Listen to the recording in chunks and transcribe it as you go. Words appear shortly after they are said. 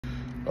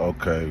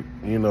okay,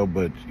 you know,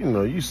 but, you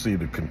know, you see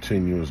the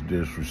continuous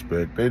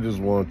disrespect. They just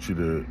want you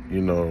to,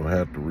 you know,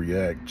 have to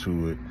react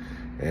to it.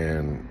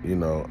 And, you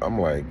know, I'm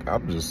like,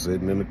 I'm just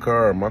sitting in the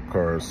car. My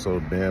car is so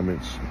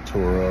damaged,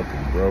 tore up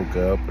and broke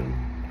up and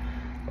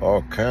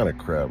all kind of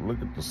crap.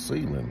 Look at the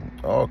ceiling,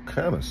 all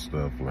kind of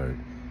stuff. Like,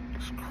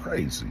 it's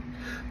crazy.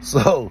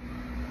 So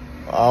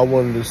I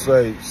wanted to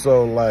say,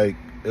 so like,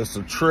 it's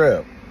a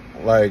trip.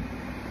 Like,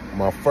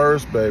 my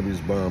first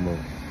baby's mama,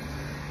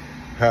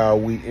 how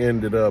we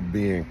ended up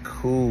being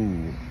cool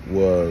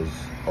was,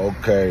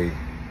 okay,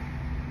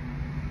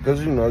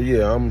 because, you know,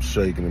 yeah, I'm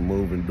shaking and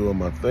moving, doing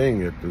my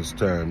thing at this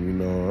time, you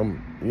know,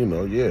 I'm, you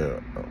know, yeah,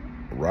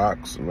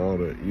 rocks and all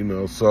that, you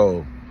know,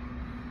 so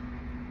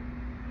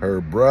her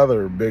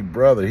brother, big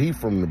brother, he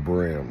from the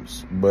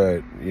Brims,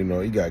 but, you know,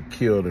 he got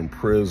killed in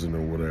prison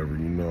or whatever,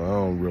 you know, I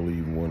don't really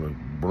even want to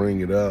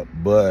bring it up,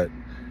 but,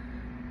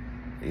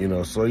 you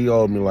know, so he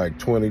owed me like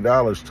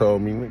 $20,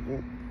 told me,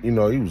 you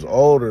know, he was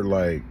older,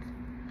 like,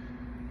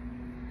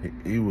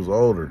 he was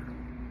older,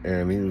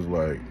 and he was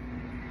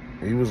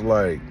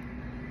like,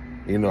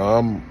 you know,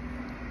 I'm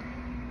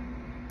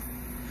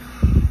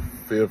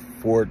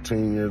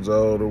 14 years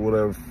old or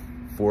whatever,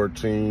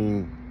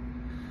 14,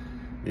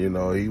 you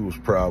know, he was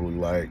probably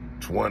like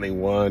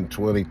 21,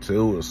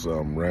 22 or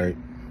something, right?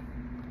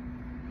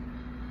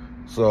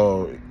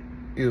 So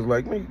he was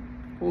like,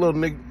 little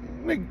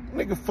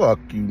nigga, fuck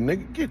you,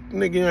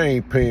 nigga, I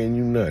ain't paying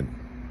you nothing.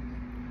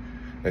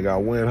 And I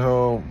went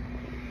home,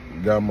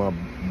 got my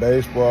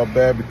baseball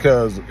bat,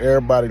 because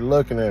everybody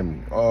looking at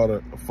me. All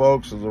the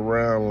folks is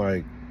around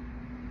like,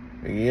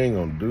 he ain't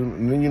gonna do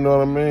nothing, you know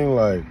what I mean?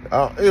 Like,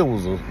 it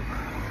was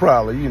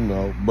probably, you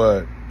know,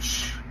 but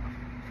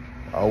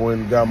I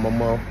went and got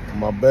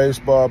my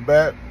baseball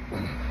bat,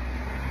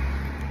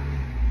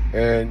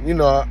 and, you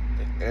know,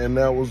 and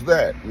that was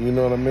that, you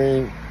know what I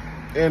mean?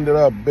 Ended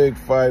up big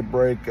fight,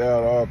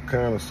 breakout, all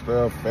kind of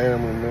stuff,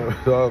 family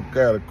members, all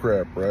kind of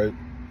crap, right?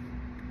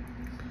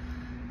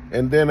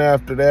 And then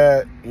after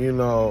that, you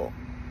know,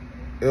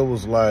 it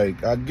was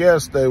like, I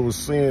guess they was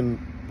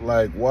seeing,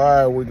 like,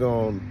 why are we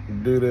gonna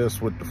do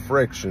this with the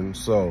friction?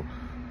 So,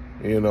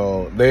 you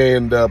know,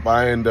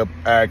 I end up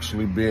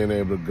actually being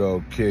able to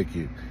go kick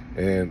it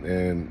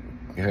and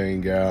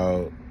hang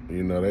out.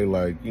 You know, they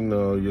like, you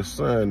know, your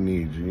son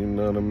needs you, you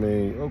know what I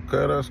mean?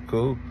 Okay, that's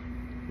cool,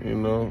 you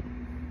know,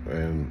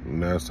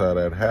 and that's how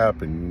that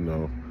happened, you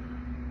know,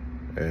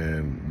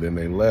 and then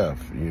they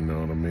left, you know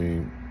what I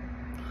mean?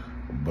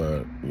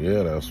 But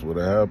yeah, that's what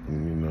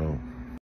happened, you know.